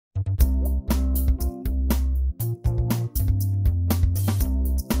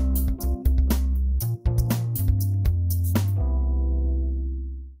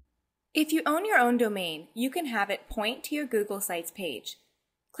If you own your own domain, you can have it point to your Google Sites page.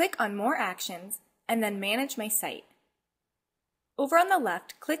 Click on More Actions, and then Manage My Site. Over on the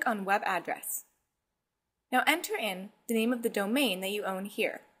left, click on Web Address. Now enter in the name of the domain that you own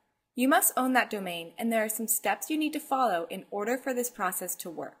here. You must own that domain, and there are some steps you need to follow in order for this process to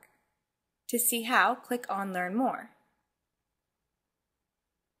work. To see how, click on Learn More.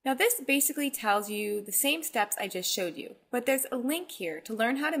 Now this basically tells you the same steps I just showed you, but there's a link here to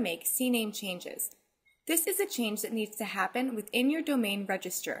learn how to make CNAME changes. This is a change that needs to happen within your domain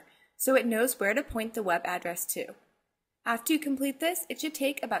register, so it knows where to point the web address to. After you complete this, it should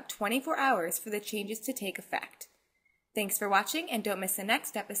take about 24 hours for the changes to take effect. Thanks for watching, and don't miss the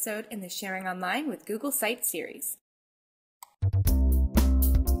next episode in the Sharing Online with Google Sites series.